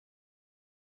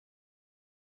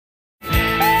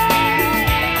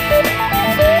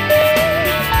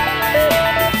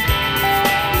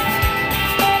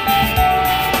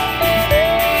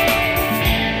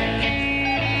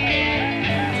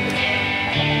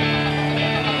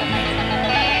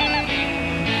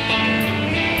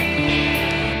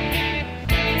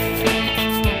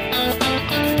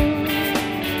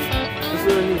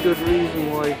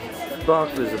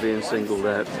Barclays are being singled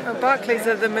out? Barclays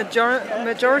are the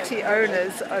majority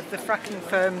owners of the fracking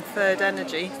firm Third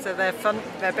Energy, so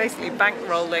they're basically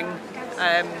bankrolling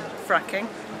fracking.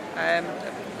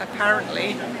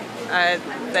 Apparently,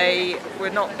 they were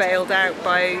not bailed out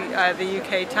by the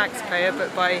UK taxpayer,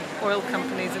 but by oil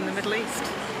companies in the Middle East.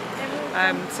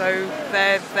 So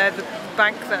they're the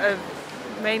bank that are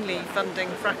mainly funding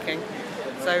fracking.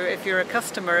 So if you're a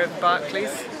customer of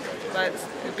Barclays, it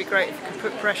would be great if you could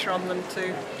put pressure on them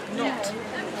to not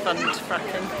fund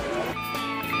fracking.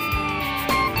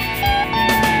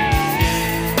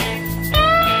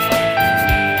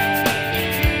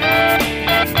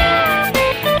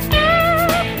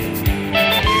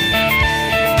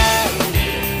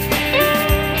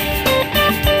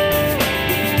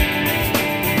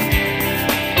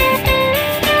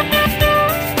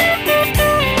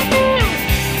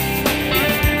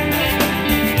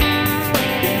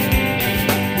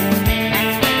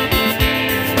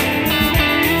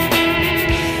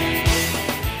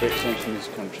 In this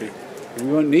country, we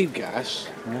won't need gas,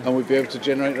 and we'd be able to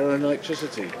generate our own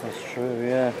electricity. That's true,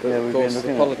 yeah. But of course,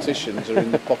 the politicians are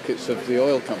in the pockets of the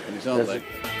oil companies, aren't they?